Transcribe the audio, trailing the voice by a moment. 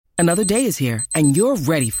Another day is here, and you're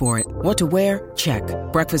ready for it. What to wear? Check.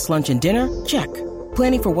 Breakfast, lunch, and dinner? Check.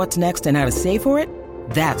 Planning for what's next and how to save for it?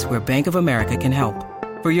 That's where Bank of America can help.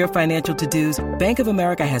 For your financial to-dos, Bank of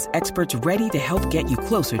America has experts ready to help get you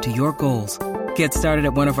closer to your goals. Get started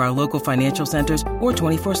at one of our local financial centers or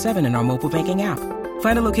 24/7 in our mobile banking app.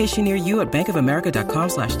 Find a location near you at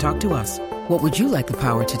bankofamerica.com/talktous. What would you like the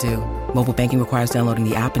power to do? Mobile banking requires downloading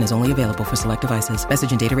the app and is only available for select devices.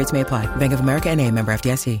 Message and data rates may apply. Bank of America N.A., member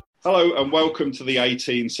FDIC. Hello and welcome to the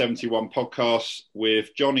 1871 podcast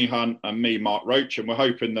with Johnny Hunt and me, Mark Roach. And we're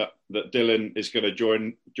hoping that Dylan is going to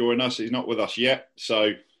join us. He's not with us yet,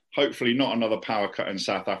 so hopefully not another power cut in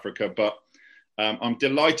South Africa. But I'm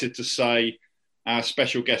delighted to say our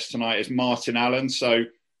special guest tonight is Martin Allen. So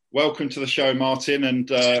welcome to the show, Martin.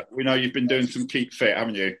 And we know you've been doing some Keep Fit,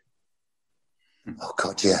 haven't you? Oh,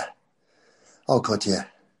 God, yeah.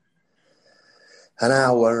 An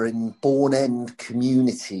hour in Bourne End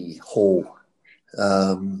Community Hall.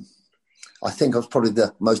 I think I was probably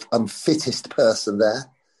the most unfittest person there.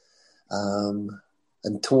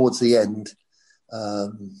 And towards the end,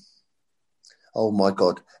 oh my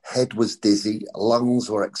God, head was dizzy,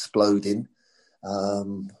 lungs were exploding.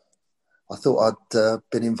 I thought I'd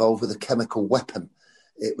been involved with a chemical weapon.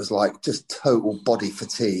 It was like just total body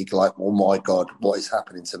fatigue, like, oh my God, what is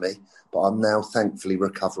happening to me? But I'm now thankfully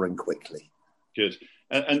recovering quickly. Good.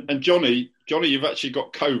 And Johnny, you've actually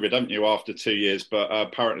got COVID, haven't you, after 2 years, but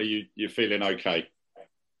apparently you're feeling okay.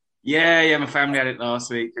 Yeah, my family had it last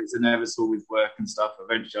week. It's inevitable with work and stuff.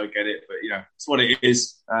 Eventually I'll get it, but, it's what it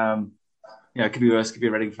is. It could be worse, could be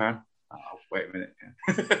a Reading fan. Oh, wait a minute.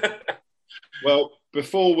 Yeah. Well,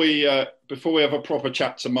 before we have a proper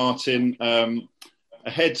chat to Martin, a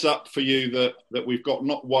heads up for you that we've got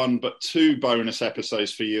not one, but two bonus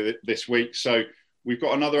episodes for you this week. So we've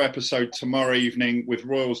got another episode tomorrow evening with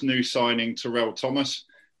Royals' new signing, Terrell Thomas,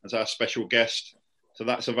 as our special guest. So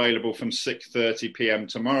that's available from 6:30 p.m.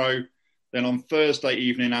 tomorrow. Then on Thursday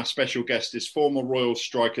evening, our special guest is former Royals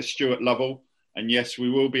striker Stuart Lovell. And yes, we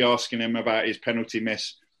will be asking him about his penalty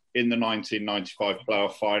miss in the 1995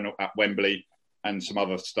 playoff final at Wembley and some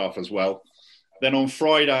other stuff as well. Then on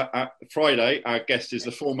Friday, our guest is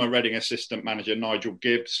the former Reading assistant manager, Nigel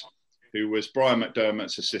Gibbs, who was Brian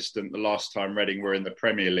McDermott's assistant the last time Reading were in the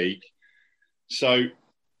Premier League. So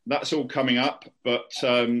that's all coming up, but,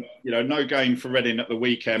 no game for Reading at the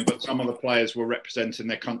weekend, but some of the players were representing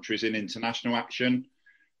their countries in international action.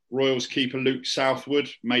 Royals keeper Luke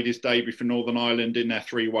Southwood made his debut for Northern Ireland in their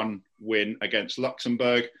 3-1 win against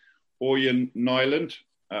Luxembourg. Orjan Nyland,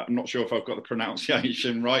 I'm not sure if I've got the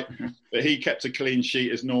pronunciation right, but he kept a clean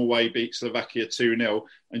sheet as Norway beat Slovakia 2-0.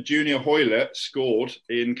 And Junior Hoilett scored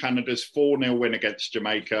in Canada's 4-0 win against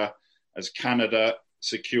Jamaica as Canada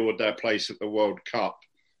secured their place at the World Cup.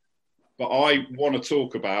 But I want to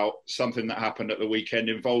talk about something that happened at the weekend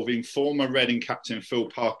involving former Reading captain Phil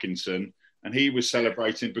Parkinson. And he was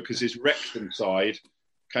celebrating because his Wrexham side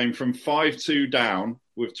came from 5-2 down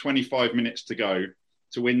with 25 minutes to go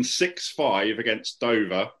to win 6-5 against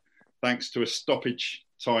Dover, thanks to a stoppage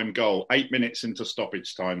time goal, 8 minutes into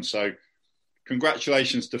stoppage time. So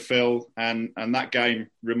congratulations to Phil. And that game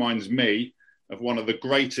reminds me of one of the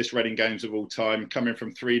greatest Reading games of all time, coming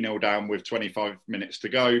from 3-0 down with 25 minutes to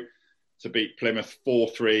go to beat Plymouth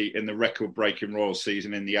 4-3 in the record-breaking Royals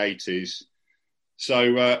season in the 80s.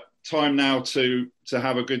 So time now to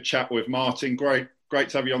have a good chat with Martin. Great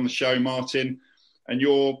to have you on the show, Martin. And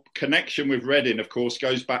your connection with Reading, of course,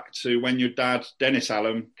 goes back to when your dad, Dennis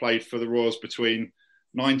Allen, played for the Royals between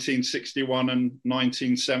 1961 and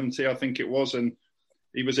 1970, I think it was. And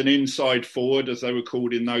he was an inside forward, as they were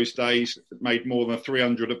called in those days, made more than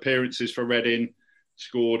 300 appearances for Reading,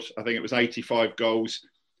 scored, I think it was 85 goals.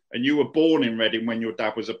 And you were born in Reading when your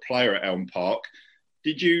dad was a player at Elm Park.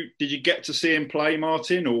 Did you get to see him play,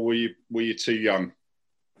 Martin, or were you too young?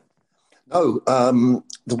 No,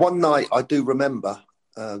 the one night I do remember,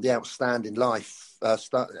 the outstanding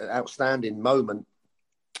moment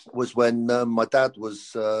was when my dad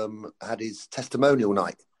had his testimonial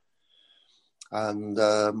night, and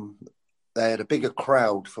they had a bigger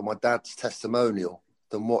crowd for my dad's testimonial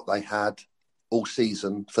than what they had all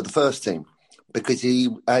season for the first team, because he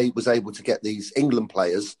was able to get these England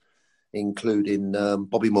players, including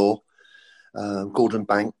Bobby Moore, Gordon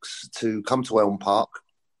Banks, to come to Elm Park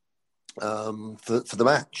for the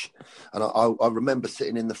match. And I remember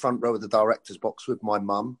sitting in the front row of the director's box with my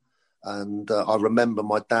mum, and I remember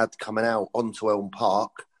my dad coming out onto Elm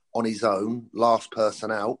Park on his own, last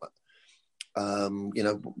person out. I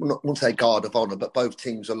won't say guard of honour, but both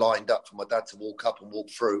teams are lined up for my dad to walk up and walk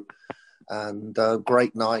through. And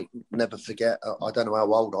great night, never forget. I don't know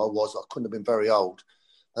how old I was. I couldn't have been very old.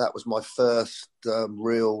 That was my first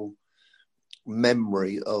real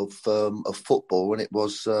memory of football, and it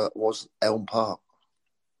was Elm Park.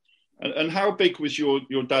 And how big was your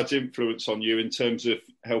dad's influence on you in terms of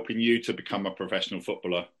helping you to become a professional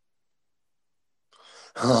footballer?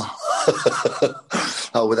 Oh,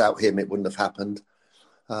 without him, it wouldn't have happened.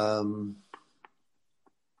 Do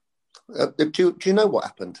you know what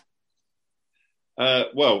happened?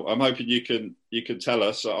 Well, I'm hoping you can tell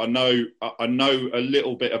us. I know a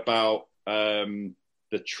little bit about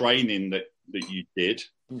the training that you did.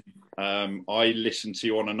 I listened to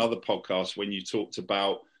you on another podcast when you talked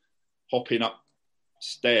about hopping up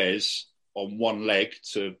stairs on one leg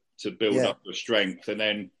to build up your strength, and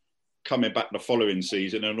then coming back the following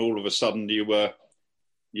season, and all of a sudden you were,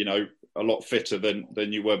 a lot fitter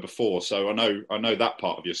than you were before. So I know that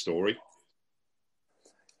part of your story.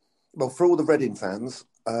 Well, for all the Reading fans,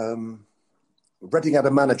 Reading had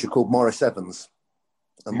a manager called Maurice Evans.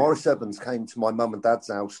 And Maurice Evans came to my mum and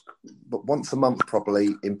dad's house, but once a month probably,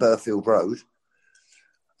 in Burfield Road,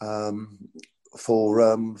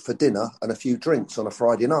 for dinner and a few drinks on a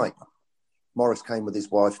Friday night. Maurice came with his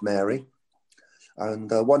wife, Mary.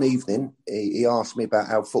 And one evening, he asked me about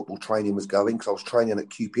how football training was going, because I was training at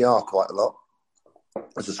QPR quite a lot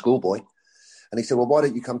as a schoolboy. And he said, well, why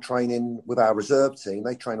don't you come training with our reserve team?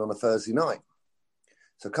 They train on a Thursday night.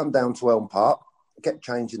 So come down to Elm Park, get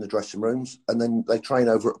changed in the dressing rooms, and then they train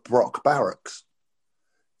over at Brock Barracks.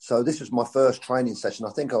 So this was my first training session.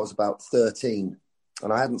 I think I was about 13,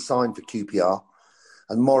 and I hadn't signed for QPR.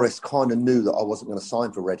 And Maurice kind of knew that I wasn't going to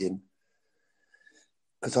sign for Reading,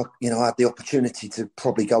 because I had the opportunity to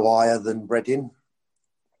probably go higher than Reading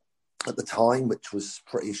at the time, which was a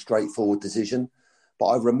pretty straightforward decision. But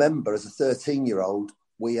I remember as a 13-year-old,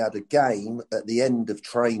 we had a game at the end of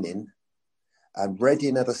training, and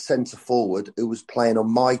Reading had a centre forward who was playing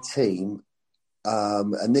on my team.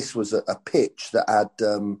 And this was a pitch that had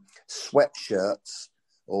sweatshirts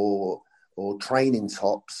or training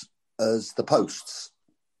tops as the posts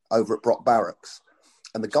over at Brock Barracks.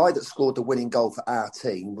 And the guy that scored the winning goal for our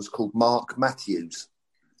team was called Mark Matthews.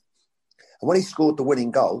 And when he scored the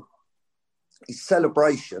winning goal, his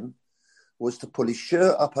celebration was to pull his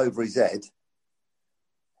shirt up over his head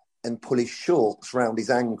and pull his shorts round his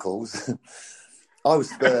ankles. I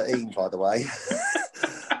was 13, by the way.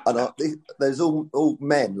 And there's all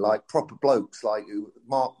men, like proper blokes, like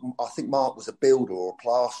Mark. I think Mark was a builder or a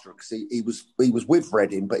plasterer, because he was with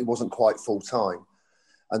Reading, but he wasn't quite full time.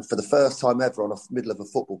 And for the first time ever on the middle of a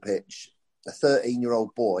football pitch, a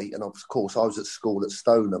 13-year-old boy, and of course I was at school at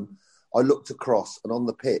Stoneham, I looked across, and on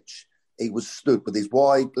the pitch, he was stood with his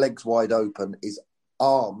legs wide open, his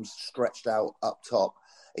arms stretched out up top,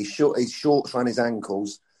 his shorts around his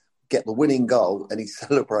ankles, get the winning goal, and he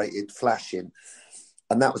celebrated flashing.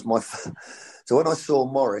 And that was so when I saw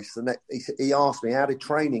Maurice, he asked me, how did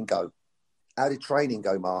training go? How did training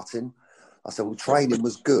go, Martin? I said, well, training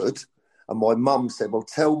was good. And my mum said, well,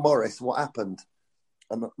 tell Maurice what happened.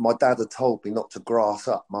 And my dad had told me not to grass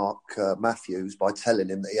up Mark Matthews by telling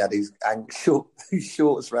him that he had his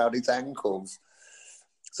shorts around his ankles.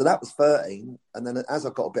 So that was 13. And then as I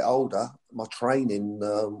got a bit older, my training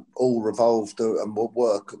all revolved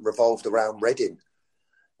around Reading.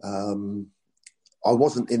 I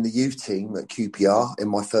wasn't in the youth team at QPR in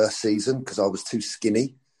my first season because I was too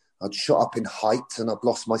skinny. I'd shot up in height and I'd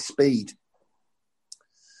lost my speed.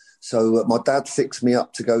 So my dad fixed me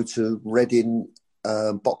up to go to Reading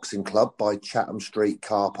Boxing Club by Chatham Street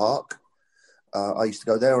car park. I used to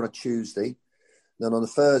go there on a Tuesday. Then on a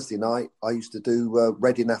Thursday night, I used to do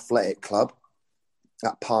Reading Athletic Club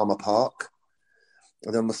at Palmer Park.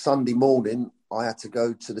 And then on the Sunday morning, I had to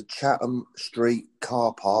go to the Chatham Street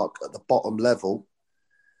car park at the bottom level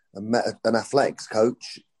and met an athletics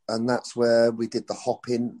coach. And that's where we did the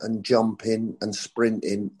hopping and jumping and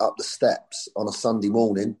sprinting up the steps on a Sunday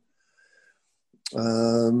morning.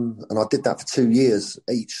 And I did that for 2 years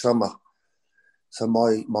each summer. So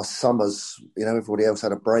my summers, everybody else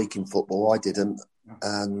had a break in football. I didn't.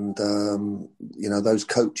 And, those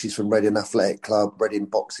coaches from Reading Athletic Club, Reading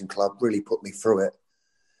Boxing Club really put me through it.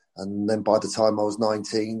 And then by the time I was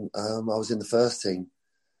 19, I was in the first team,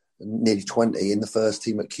 nearly 20 in the first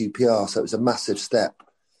team at QPR. So it was a massive step.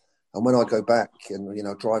 And when I go back and,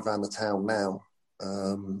 drive around the town now,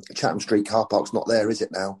 Chatham Street car park's not there, is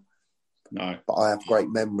it now? No. But I have great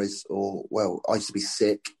memories. I used to be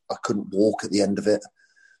sick. I couldn't walk at the end of it.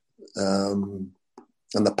 And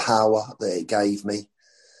the power that it gave me,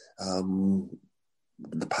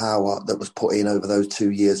 the power that was put in over those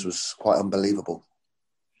 2 years was quite unbelievable.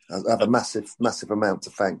 I have a massive, massive amount to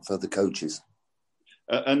thank for the coaches.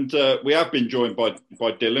 And we have been joined by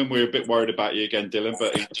Dylan. We're a bit worried about you again, Dylan,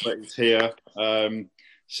 but he's here.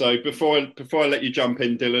 So before I let you jump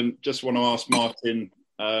in, Dylan, just want to ask Martin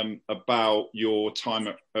about your time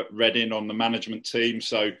at Reading on the management team.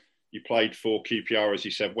 So you played for QPR, as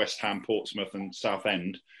you said, West Ham, Portsmouth and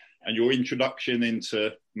Southend. And your introduction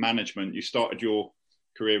into management, you started your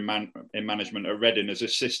career in management at Reading as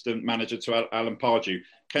assistant manager to Alan Pardew.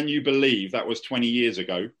 Can you believe that was 20 years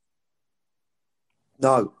ago?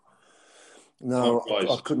 No,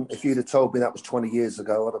 I couldn't. If you'd have told me that was 20 years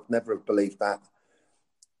ago, I'd have never have believed that.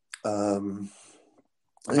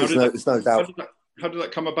 There's no doubt. How did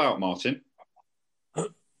that come about, Martin? Well,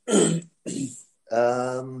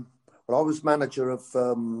 I was manager of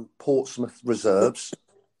Portsmouth Reserves,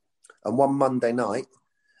 and one Monday night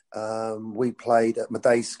we played at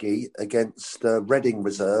Madejski against Reading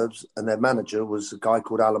Reserves, and their manager was a guy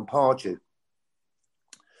called Alan Pardew.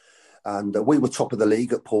 And we were top of the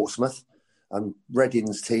league at Portsmouth, and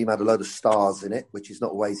Reading's team had a load of stars in it, which is not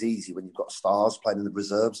always easy when you've got stars playing in the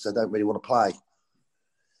reserves. They don't really want to play.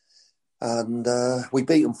 And we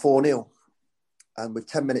beat them 4-0. And with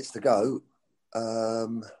 10 minutes to go,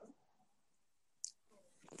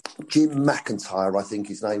 Jim McIntyre, I think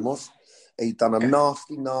his name was, he'd done a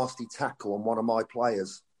nasty tackle on one of my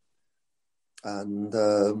players. And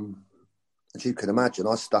as you can imagine,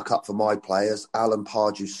 I stuck up for my players. Alan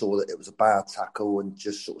Pardew saw that it was a bad tackle and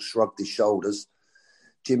just sort of shrugged his shoulders.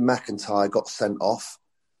 Jim McIntyre got sent off.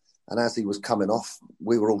 And as he was coming off,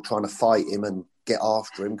 we were all trying to fight him and get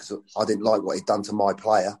after him because I didn't like what he'd done to my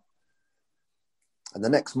player. And the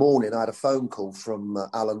next morning, I had a phone call from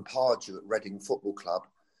Alan Pardew at Reading Football Club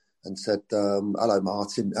and said, hello,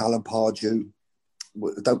 Martin, Alan Pardew.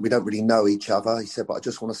 We don't really know each other. He said, but I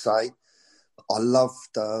just want to say, I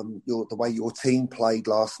loved the way your team played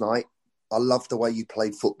last night. I loved the way you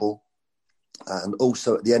played football. And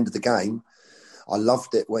also at the end of the game, I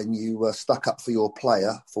loved it when you stuck up for your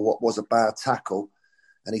player for what was a bad tackle.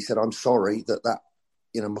 And he said, I'm sorry that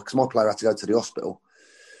because my player had to go to the hospital.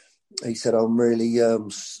 He said, I'm really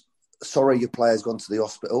sorry your player's gone to the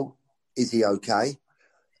hospital. Is he okay?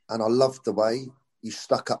 And I loved the way you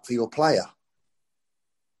stuck up for your player.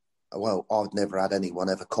 Well, I've never had anyone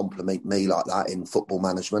ever compliment me like that in football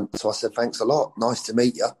management. So I said, thanks a lot. Nice to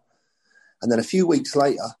meet you. And then a few weeks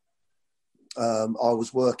later, I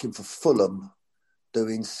was working for Fulham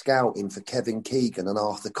doing scouting for Kevin Keegan and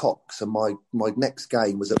Arthur Cox. And my next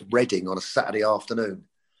game was at Reading on a Saturday afternoon.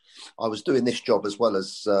 I was doing this job as well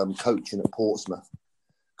as coaching at Portsmouth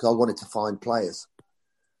because I wanted to find players.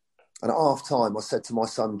 And at half-time, I said to my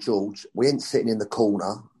son, George, we ain't sitting in the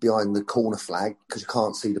corner behind the corner flag because you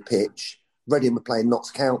can't see the pitch. Reading were playing Notts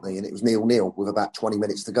County and it was 0-0 with about 20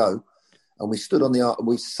 minutes to go. And we stood on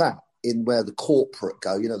we sat in where the corporate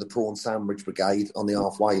go, the prawn sandwich brigade on the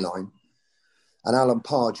halfway line. And Alan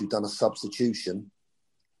Pardew done a substitution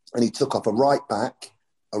and he took off a right back,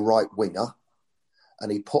 a right winger,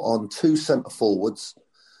 and he put on two centre forwards,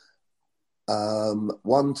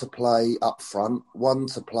 one to play up front, one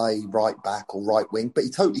to play right back or right wing. But he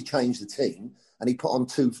totally changed the team and he put on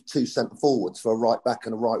two centre forwards for a right back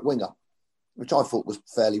and a right winger, which I thought was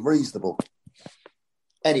fairly reasonable.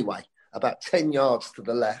 Anyway, about 10 yards to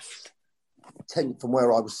the left, 10 from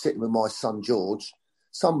where I was sitting with my son George,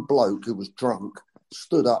 some bloke who was drunk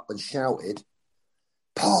stood up and shouted,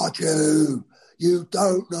 Pardew, you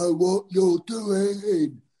don't know what you're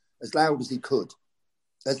doing, as loud as he could.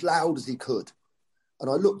 And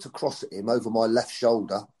I looked across at him over my left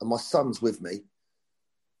shoulder and my son's with me.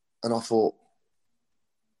 And I thought,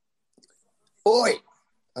 oi!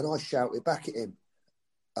 And I shouted back at him,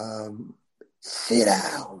 sit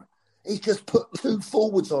down. He's just put two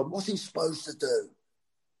forwards on. What's he supposed to do?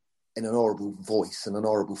 In an horrible voice and an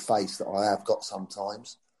horrible face that I have got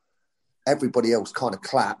sometimes. Everybody else kind of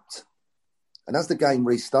clapped. And as the game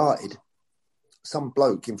restarted, some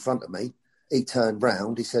bloke in front of me, he turned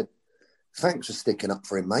round, he said, thanks for sticking up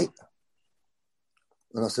for him, mate.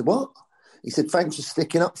 And I said, what? He said, thanks for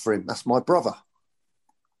sticking up for him. That's my brother.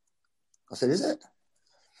 I said, is it?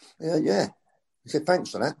 Yeah. He said,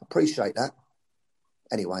 thanks for that. Appreciate that.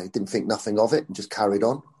 Anyway, didn't think nothing of it and just carried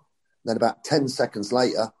on. Then about 10 seconds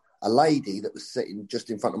later, a lady that was sitting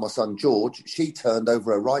just in front of my son, George, she turned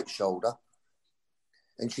over her right shoulder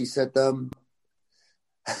and she said,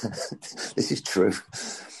 this is true.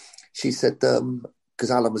 She said,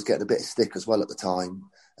 because Alan was getting a bit of stick as well at the time,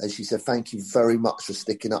 and she said, thank you very much for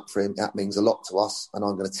sticking up for him. That means a lot to us, and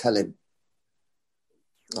I'm going to tell him.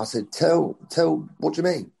 I said, tell, what do you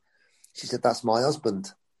mean? She said, that's my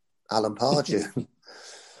husband, Alan Pardew.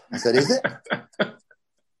 I said, is it?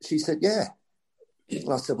 She said, yeah.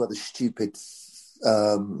 And I said, well, the stupid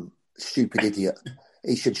stupid idiot.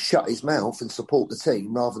 He should shut his mouth and support the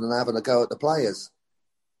team rather than having a go at the players.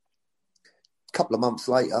 A couple of months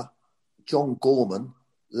later, John Gorman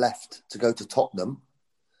left to go to Tottenham,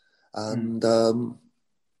 and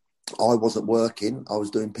I wasn't working. I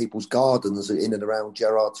was doing people's gardens in and around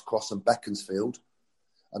Gerrards Cross and Beaconsfield,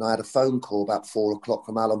 and I had a phone call about 4 o'clock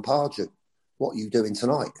from Alan Pardew. What are you doing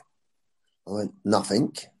tonight? I went,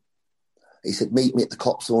 nothing. He said, meet me at the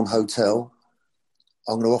Copthorne Hotel.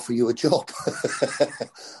 I'm going to offer you a job.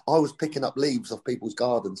 I was picking up leaves off people's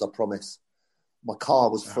gardens, I promise. My car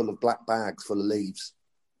was full of black bags full of leaves.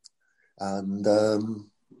 And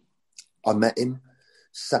I met him,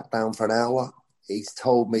 sat down for an hour. He's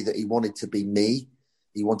told me that he wanted to be me.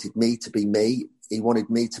 He wanted me to be me. He wanted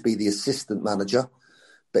me to be the assistant manager,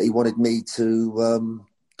 but he wanted me to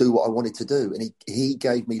do what I wanted to do. And he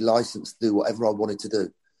gave me license to do whatever I wanted to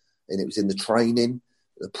do. And it was in the training,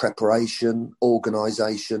 the preparation,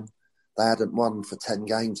 organisation. They hadn't won for 10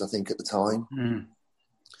 games, I think, at the time.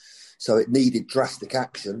 So it needed drastic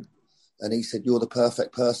action. And he said, you're the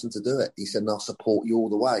perfect person to do it. He said, and I'll support you all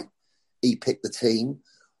the way. He picked the team,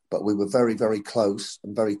 but we were very, very close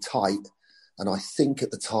and very tight. And I think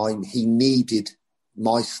at the time he needed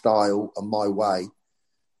my style and my way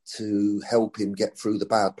to help him get through the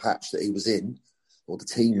bad patch that he was in, or the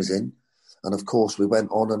team was in. And of course, we went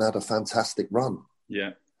on and had a fantastic run.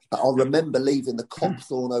 Yeah. I remember leaving the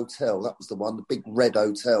Copthorne Hotel. That was the one, the big red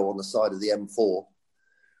hotel on the side of the M4.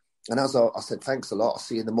 And as I said, thanks a lot. I'll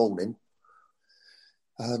see you in the morning.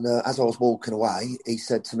 And as I was walking away, he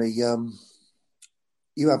said to me,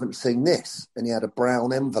 you haven't seen this. And he had a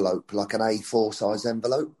brown envelope, like an A4 size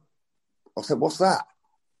envelope. I said, what's that?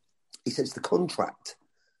 He said, it's the contract.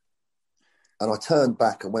 And I turned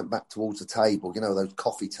back and went back towards the table, you know, those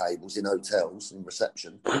coffee tables in hotels in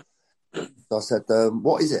reception. So I said,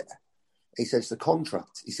 what is it? He said, it's the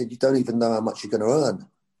contract. He said, you don't even know how much you're going to earn.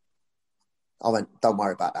 I went, don't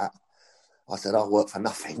worry about that. I said, I'll work for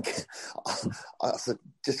nothing. I said,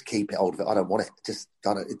 just keep it hold of it. I don't want it.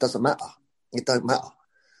 It doesn't matter. It don't matter.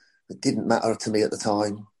 It didn't matter to me at the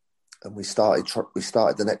time. And we started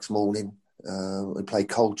the next morning. We played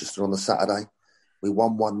Colchester on the Saturday. We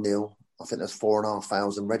won 1-0. I think there's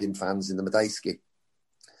 4,500 Reading fans in the Medeski.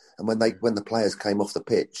 And when the players came off the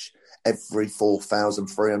pitch, every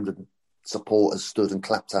 4,300 supporters stood and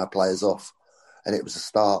clapped our players off. And it was a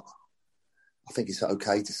start. I think it's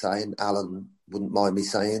okay to say, and Alan wouldn't mind me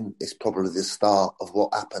saying, it's probably the start of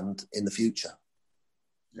what happened in the future.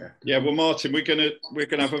 Yeah. Well, Martin, we're gonna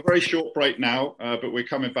have a very short break now, but we're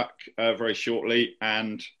coming back very shortly,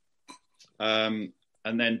 and then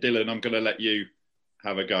Dylan, I'm going to let you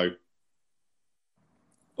have a go.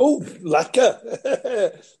 Oh, lacquer.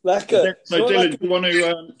 So, Dylan, do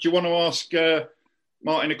you want to ask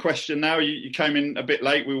Martin a question now? You came in a bit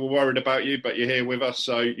late. We were worried about you, but you're here with us,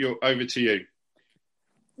 so you're over to you.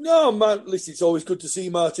 No, man, listen, it's always good to see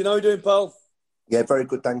you, Martin. How are you doing, pal? Yeah, very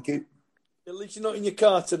good, thank you. At least you're not in your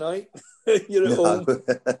car tonight. You're at home.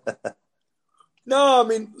 No, I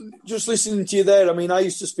mean, just listening to you there, I mean, I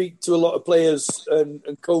used to speak to a lot of players and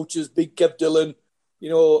coaches, Big Kev Dillon,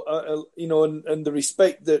 and the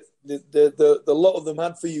respect that the lot of them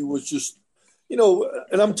had for you was just,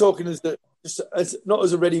 and I'm talking as not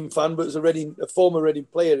as a Reading fan, but as a former Reading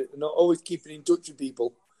player, and always keeping in touch with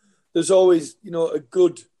people. There's always, a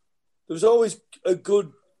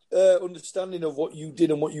good understanding of what you did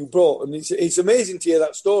and what you brought, and it's amazing to hear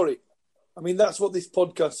that story. I mean, that's what this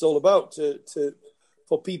podcast's all about,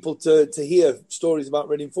 for people to hear stories about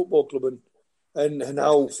Reading Football Club and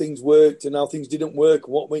how things worked and how things didn't work,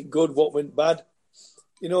 what went good, what went bad,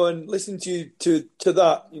 and listen to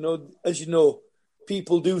that, as you know,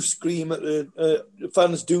 people do scream at the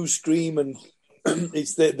fans do scream, and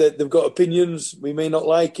it's that they've got opinions. We may not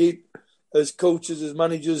like it as coaches, as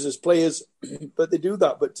managers, as players, but they do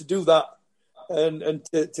that. But to do that and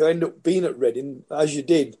to end up being at Reading as you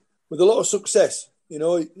did with a lot of success,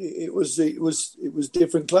 it was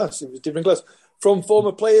different class. It was different class from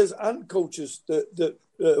former players and coaches that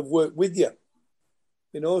have worked with you.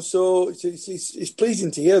 So it's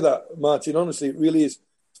pleasing to hear that, Martin. Honestly, it really is,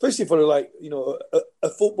 especially for a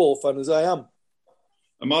football fan as I am.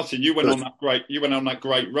 And Martin, you went on that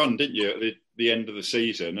great run, didn't you, at the end of the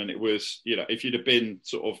season? And it was, if you'd have been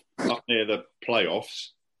sort of up near the playoffs,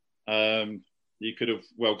 you could have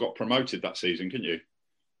got promoted that season, couldn't you?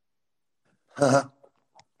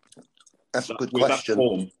 That's a good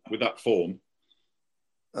question. With that form.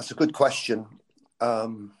 That's a good question.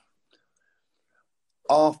 After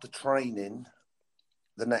training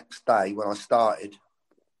the next day when I started,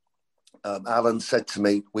 Alan said to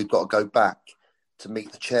me, we've got to go back to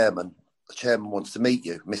meet the chairman the chairman wants to meet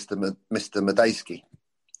you, Mr. Medeski,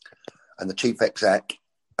 and the chief exec,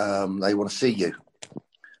 they want to see you.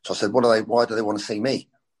 So I said, why do they want to see me?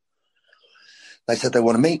 They said they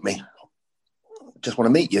want to meet me. Just want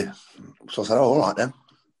to meet you. So I said, all right then.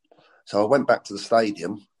 So I went back to the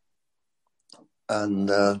stadium and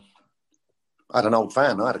I had an old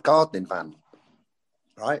van. I had a gardening van,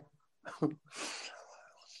 right?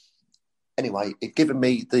 Anyway, it'd given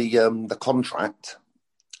me the contract.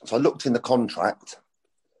 So I looked in the contract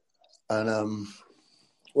and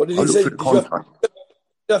what did he say? Did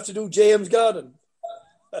you have to do JM's garden?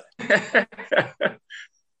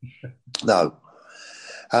 No.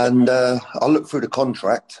 And I looked through the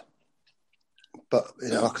contract, but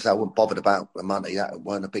like I said, I wasn't bothered about the money. That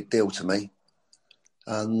weren't a big deal to me.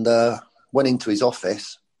 And went into his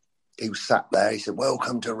office. He was sat there. He said,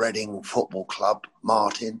 "Welcome to Reading Football Club,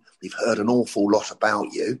 Martin. We've heard an awful lot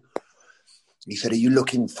about you." He said, "Are you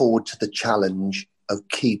looking forward to the challenge of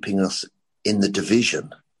keeping us in the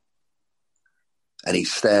division?" And he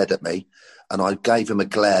stared at me, and I gave him a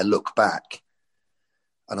glare look back.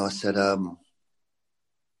 And I said,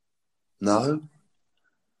 No,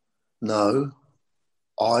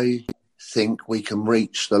 I think we can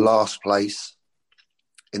reach the last place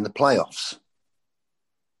in the playoffs.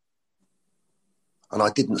 And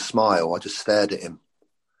I didn't smile. I just stared at him.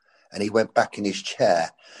 And he went back in his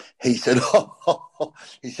chair. He said,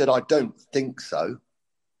 I don't think so.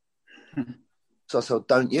 So I said,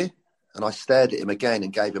 don't you? And I stared at him again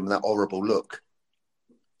and gave him that horrible look.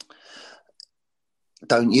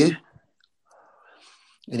 Don't you?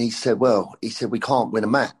 And he said, we can't win a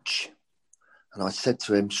match. And I said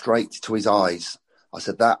to him straight to his eyes, I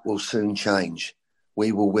said, that will soon change.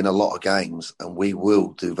 We will win a lot of games and we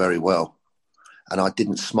will do very well. And I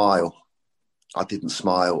didn't smile.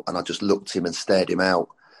 And I just looked him and stared him out.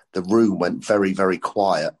 The room went very, very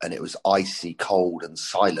quiet and it was icy cold and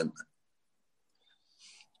silent.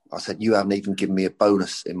 I said, you haven't even given me a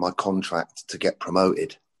bonus in my contract to get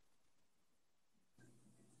promoted.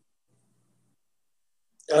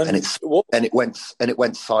 And it went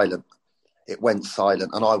silent. It went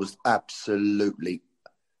silent. And I was absolutely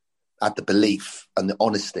had the belief and the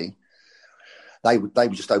honesty. They were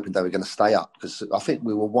just hoping they were going to stay up because I think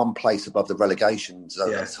we were one place above the relegation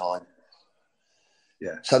zone at the time.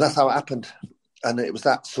 Yeah. So that's how it happened. And it was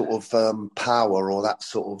that sort of power or that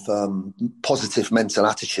sort of positive mental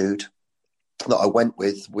attitude that I went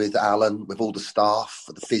with Alan, with all the staff,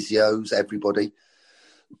 the physios, everybody,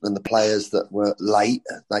 and the players that were late.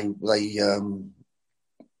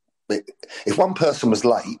 If one person was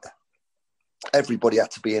late, everybody had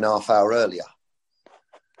to be in half hour earlier.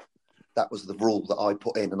 That was the rule that I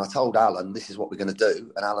put in. And I told Alan, this is what we're going to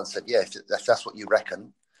do. And Alan said, yeah, if that's what you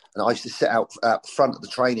reckon. And I used to sit out front of the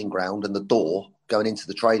training ground and the door going into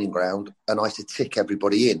the training ground, and I used to tick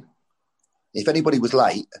everybody in. If anybody was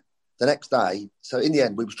late, the next day, so in the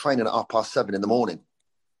end, we was training at 7:30 in the morning.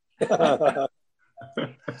 And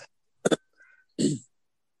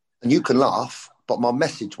you can laugh, but my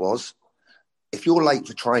message was, if you're late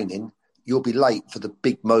for training, you'll be late for the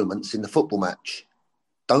big moments in the football match.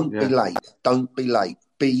 Don't be late. Don't be late.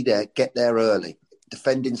 Be there. Get there early.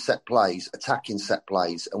 Defending set plays, attacking set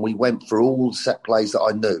plays. And we went through all the set plays that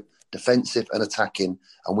I knew, defensive and attacking,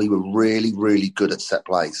 and we were really, really good at set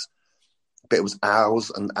plays. But it was hours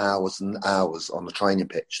and hours and hours on the training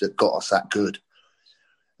pitch that got us that good.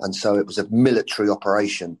 And so it was a military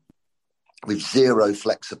operation with zero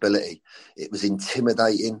flexibility. It was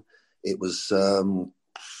intimidating. It was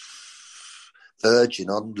verging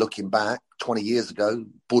on, looking back 20 years ago,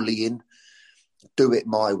 bullying, do it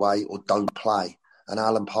my way or don't play. And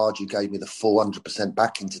Alan Pardew gave me the 400%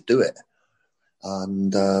 backing to do it.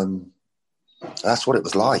 And that's what it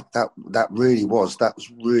was like. That was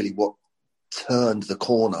really what turned the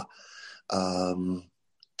corner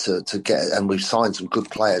to get. And we've signed some good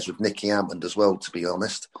players with Nicky Hammond as well, to be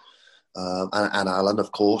honest, and Alan,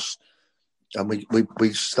 of course. And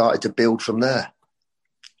we started to build from there.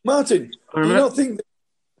 Martin, do you not think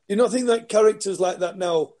that characters like that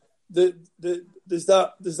now? There's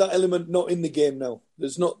that element not in the game now.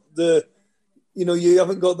 There's not you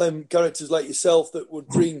haven't got them characters like yourself that would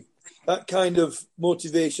bring that kind of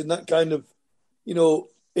motivation, that kind of,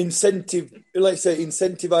 incentive, like say,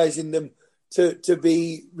 incentivizing them to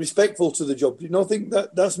be respectful to the job. Do you not think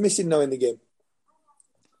that's missing now in the game?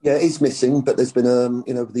 Yeah, it is missing, but there's been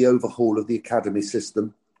the overhaul of the academy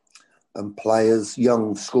system and players,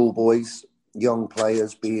 young schoolboys, young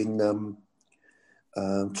players being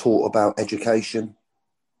taught about education,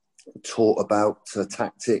 taught about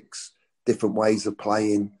tactics, different ways of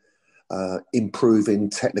playing, improving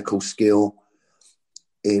technical skill.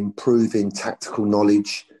 improving tactical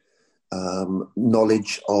knowledge,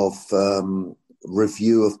 knowledge of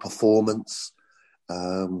review of performance,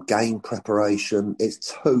 game preparation.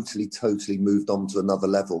 It's totally moved on to another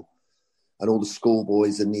level. And all the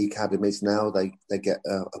schoolboys in the academies now, they get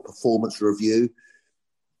a performance review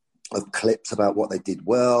of clips about what they did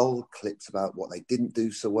well, clips about what they didn't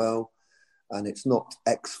do so well. And it's not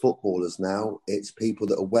ex-footballers now. It's people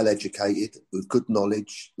that are well-educated with good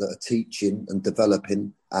knowledge that are teaching and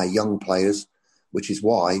developing our young players, which is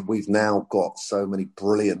why we've now got so many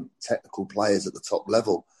brilliant technical players at the top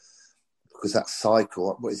level, because that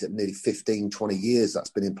cycle, what is it, nearly 15, 20 years that's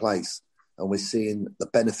been in place. And we're seeing the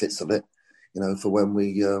benefits of it, for when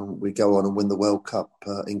we go on and win the World Cup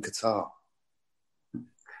in Qatar.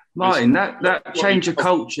 Martin, that change of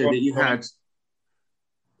culture that you had,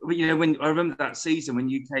 when I remember that season when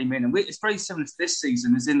you came in, and it's very similar to this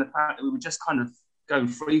season, as in the fact that we were just kind of going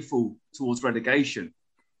freefall towards relegation,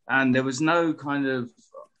 and there was no kind of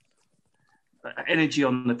energy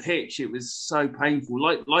on the pitch. It was so painful,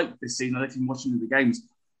 like this season. I don't know if you've been watching the games.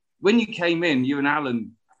 When you came in, you and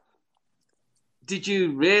Alan, did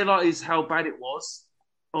you realise how bad it was,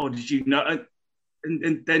 or did you know?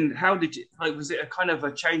 And then how did you, was it a kind of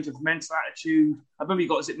a change of mental attitude? I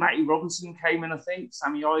remember Matty Robinson came in, I think.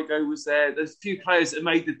 Sammy Igo was there. There's a few players that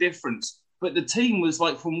made the difference. But the team was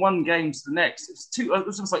like from one game to the next. It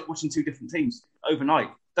was almost like watching two different teams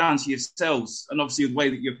overnight, down to yourselves, and obviously the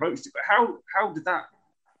way that you approached it. But how did that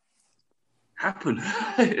happen?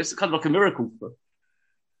 It's kind of like a miracle.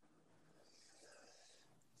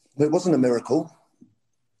 It wasn't a miracle.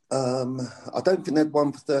 I don't think they'd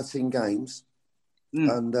won for 13 games.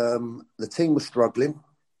 And the team was struggling.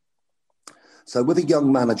 So with a young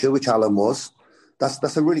manager, which Alan was,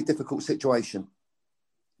 that's a really difficult situation.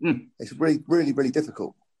 It's really, really, really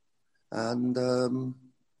difficult. And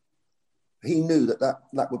he knew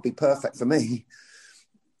that would be perfect for me.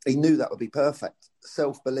 He knew that would be perfect.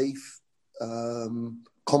 Self-belief,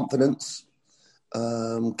 confidence,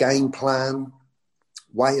 game plan,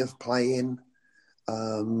 way of playing.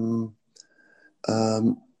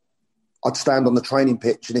 I'd stand on the training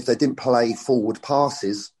pitch, and if they didn't play forward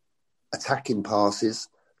passes, attacking passes,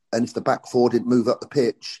 and if the back four didn't move up the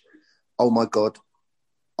pitch, oh my God,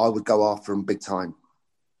 I would go after them big time.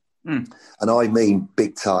 And I mean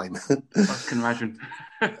big time. I can imagine.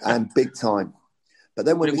 And big time. But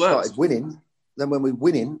then when we started winning, and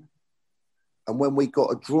when we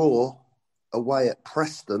got a draw away at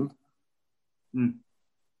Preston,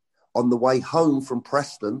 on the way home from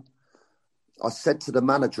Preston, I said to the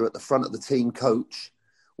manager at the front of the team coach,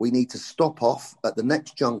 we need to stop off at the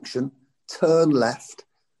next junction, turn left,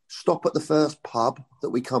 stop at the first pub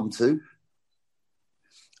that we come to.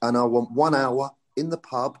 And I want 1 hour in the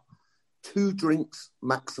pub, 2 drinks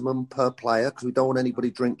maximum per player, because we don't want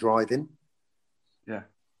anybody drink driving. Yeah.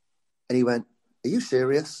 And he went, are you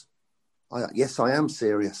serious? Yes, I am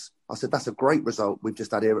serious. I said, that's a great result we've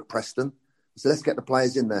just had here at Preston. So let's get the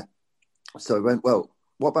players in there. So he went, well,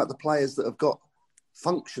 what about the players that have got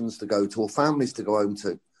functions to go to or families to go home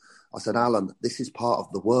to? I said, Alan, this is part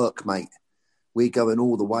of the work, mate. We're going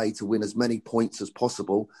all the way to win as many points as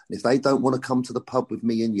possible. And if they don't want to come to the pub with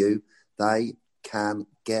me and you, they can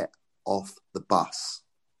get off the bus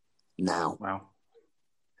now. Wow.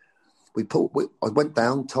 I went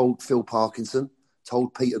down, told Phil Parkinson,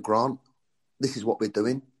 told Peter Grant, this is what we're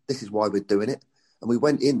doing. This is why we're doing it. And we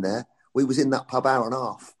went in there. We was in that pub hour and a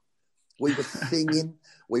half. We were singing,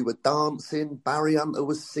 we were dancing. Barry Hunter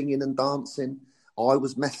was singing and dancing. I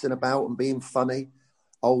was messing about and being funny.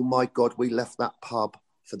 Oh, my God, we left that pub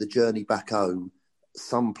for the journey back home.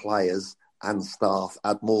 Some players and staff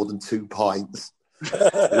had more than 2 pints.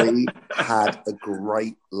 We had a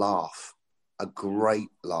great laugh.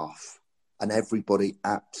 And everybody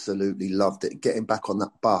absolutely loved it. Getting back on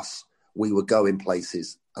that bus, we were going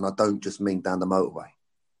places. And I don't just mean down the motorway.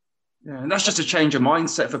 Yeah, and that's just a change of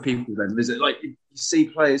mindset for people then, is it? Like, you see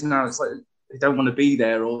players now, it's like they don't want to be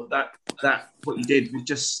there, or that what you did was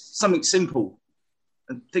just something simple.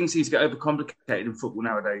 And things seem to get overcomplicated in football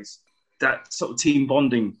nowadays. That sort of team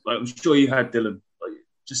bonding, like I'm sure you had, Dylan, like,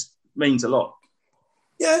 just means a lot.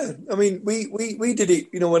 Yeah, I mean, we did it,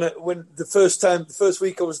 when the first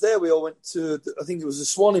week I was there, we all went to, I think it was the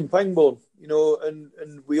Swan in Pangbourne,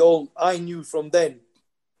 and I knew from then,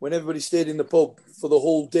 when everybody stayed in the pub for the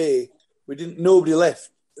whole day, nobody left.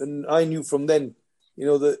 And I knew from then,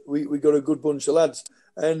 that we got a good bunch of lads.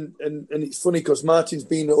 And it's funny because Martin's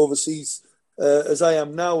been overseas as I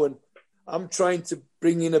am now. And I'm trying to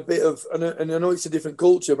bring in a bit of, and I know it's a different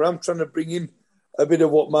culture, but I'm trying to bring in a bit of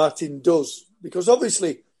what Martin does. Because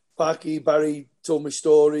obviously, Parky, Barry told me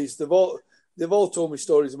stories. they've all told me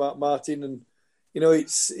stories about Martin, and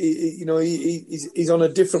he's on a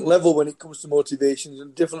different level when it comes to motivations,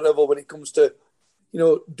 and a different level when it comes to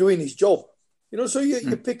doing his job. So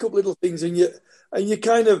you pick up little things, and you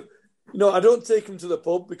kind of, I don't take them to the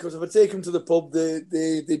pub, because if I take them to the pub, they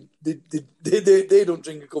don't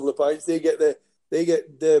drink a couple of pints. They get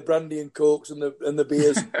the brandy and cokes and the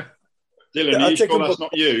beers. Dylan, are you sure that's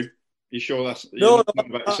not you? You sure that's no?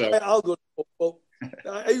 About yourself? I'll go to the pub.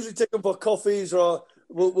 I usually take them for coffees, or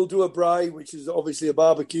we'll do a braai, which is obviously a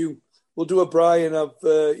barbecue. We'll do a braai, and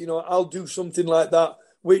I'll do something like that,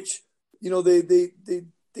 which they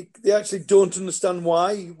actually don't understand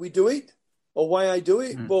why we do it or why I do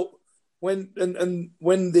it. But when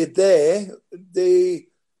they're there, they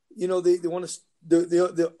want to.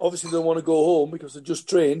 They obviously don't want to go home because they're just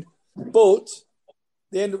trained, but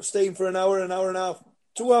they end up staying for an hour and a half,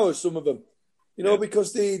 2 hours. Some of them,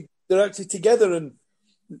 because they're actually together, and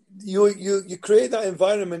you create that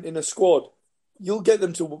environment in a squad. You'll get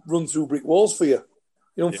them to run through brick walls for you.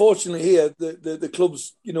 Unfortunately, here the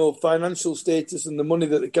club's financial status and the money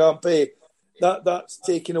that they can't pay, that's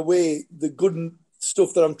taking away the good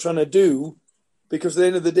stuff that I'm trying to do, because at the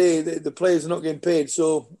end of the day, the players are not getting paid.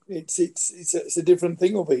 So it's a different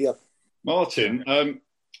thing over here. Martin,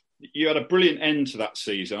 you had a brilliant end to that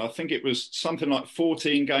season. I think it was something like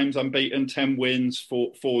 14 games unbeaten, 10 wins,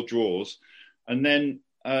 four draws, and then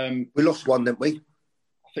we lost one, didn't we?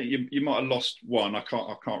 I think you might have lost one. I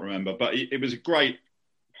can't remember, but it was a great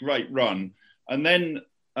run. And then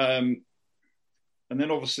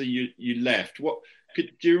obviously you left. Do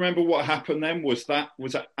you remember what happened then? Was that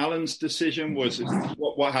Alan's decision? Was it,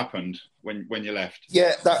 what happened when you left?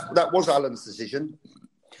 Yeah, that was Alan's decision.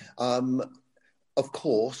 Of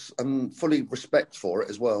course, and fully respect for it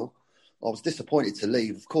as well. I was disappointed to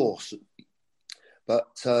leave, of course,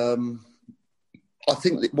 but I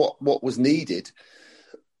think that what was needed,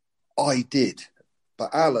 I did.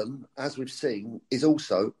 But Alan, as we've seen, is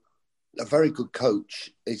also a very good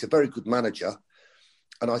coach. He's a very good manager.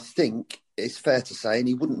 And I think it's fair to say, and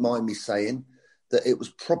he wouldn't mind me saying, that it was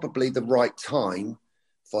probably the right time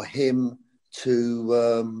for him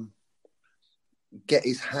to get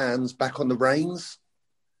his hands back on the reins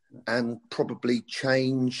and probably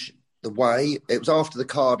change the way. It was after the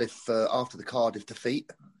Cardiff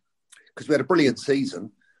defeat, because we had a brilliant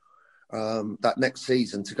season. That next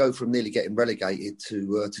season, to go from nearly getting relegated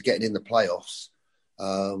to getting in the playoffs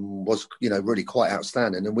was really quite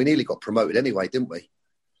outstanding, and we nearly got promoted anyway, didn't we?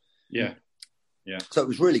 Yeah. So it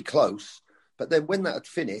was really close. But then when that had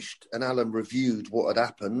finished and Alan reviewed what had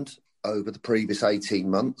happened over the previous 18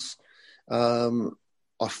 months, I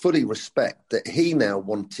fully respect that he now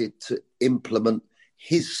wanted to implement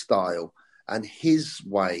his style and his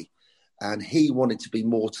way, and he wanted to be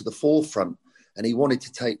more to the forefront, and he wanted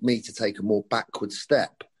to take me to take a more backward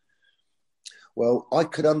step. Well, I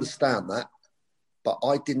could understand that, but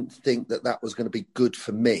I didn't think that was going to be good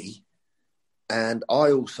for me. And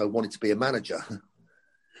I also wanted to be a manager.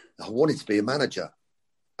 I wanted to be a manager.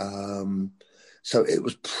 So it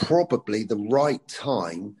was probably the right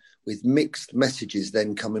time, with mixed messages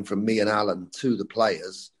then coming from me and Alan to the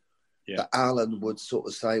players, that Alan would sort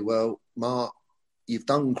of say, well, Mark, you've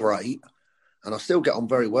done great. And I still get on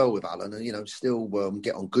very well with Alan, and, still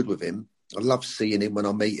get on good with him. I love seeing him when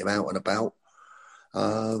I meet him out and about.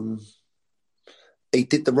 He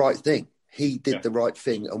did the right thing. He did the right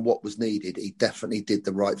thing, and what was needed, he definitely did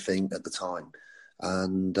the right thing at the time.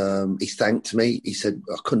 And he thanked me. He said,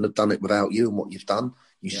 I couldn't have done it without you and what you've done.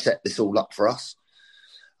 You set this all up for us.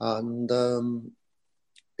 And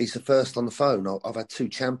he's the first on the phone. I've had 2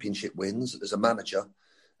 championship wins as a manager,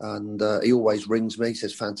 and he always rings me,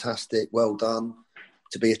 says, fantastic, well done.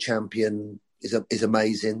 To be a champion is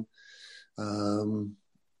amazing. So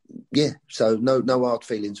no hard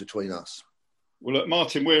feelings between us. Well, look,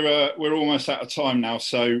 Martin, we're almost out of time now,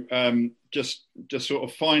 so just sort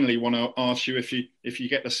of finally want to ask you if you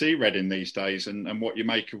get to see Reading these days, and what you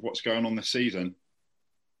make of what's going on this season.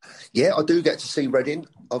 Yeah, I do get to see Reading.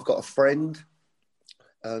 I've got a friend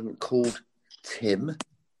called Tim.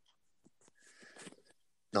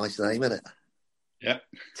 Nice name, isn't it? Yeah,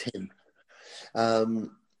 Tim.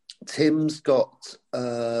 Tim's got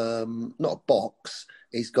not a box.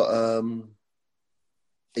 He's got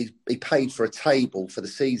he paid for a table for the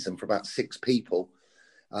season for about 6 people.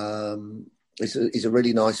 He's a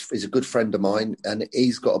really nice, he's a good friend of mine, and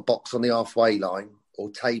he's got a box on the halfway line, or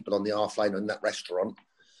table on the halfway line in that restaurant.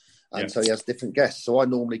 And so he has different guests. So I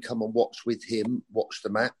normally come and watch with him, watch the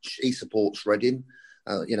match. He supports Reading,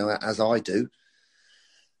 as I do.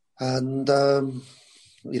 And,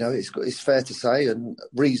 it's fair to say, and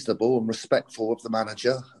reasonable and respectful of the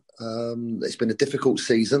manager. It's been a difficult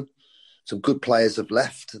season. Some good players have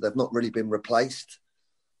left. They've not really been replaced.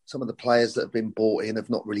 Some of the players that have been brought in have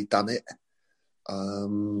not really done it,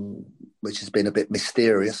 which has been a bit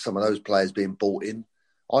mysterious, some of those players being brought in.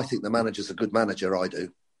 I think the manager's a good manager, I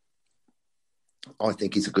do. I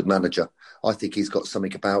think he's a good manager. I think he's got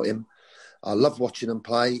something about him. I love watching him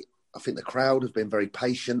play. I think the crowd have been very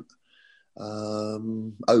patient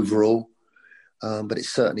overall, but it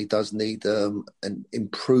certainly does need an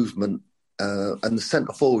improvement. And the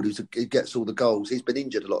centre forward who gets all the goals, he's been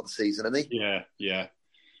injured a lot of the season, hasn't he? Yeah.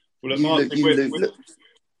 Well, Martin,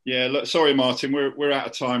 sorry, Martin, we're out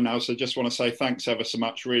of time now, so just want to say thanks ever so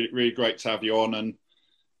much. Really, really great to have you on,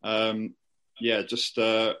 and just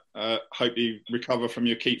hope you recover from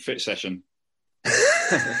your Keep Fit session.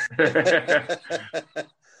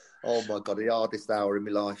 Oh my God, the hardest hour in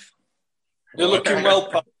my life. You're looking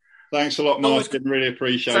well, Pat. Thanks a lot, Martin. Really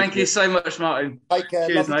appreciate it. Thank you so much, Martin. Take care.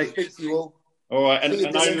 Cheers, Lovely mate. to speak to you all. All right, See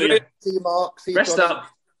you, Mark. See you, Rest Johnny. up.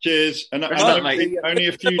 Cheers. And Rest up, mate. only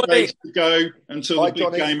a few days to go until the big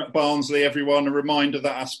Johnny. game at Barnsley, everyone. A reminder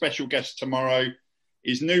that our special guest tomorrow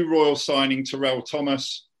is new Royal signing Terrell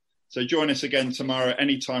Thomas. So join us again tomorrow,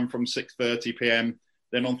 anytime from 6:30 p.m.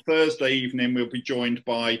 Then on Thursday evening, we'll be joined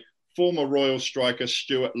by former Royal striker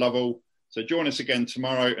Stuart Lovell. So join us again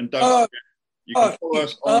tomorrow. And don't forget, you can follow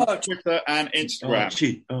us on Twitter and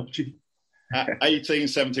Instagram at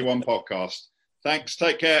 1871 Podcast. Thanks,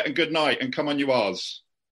 take care and good night. And come on, you Rs.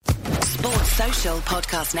 Sports Social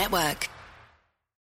Podcast Network.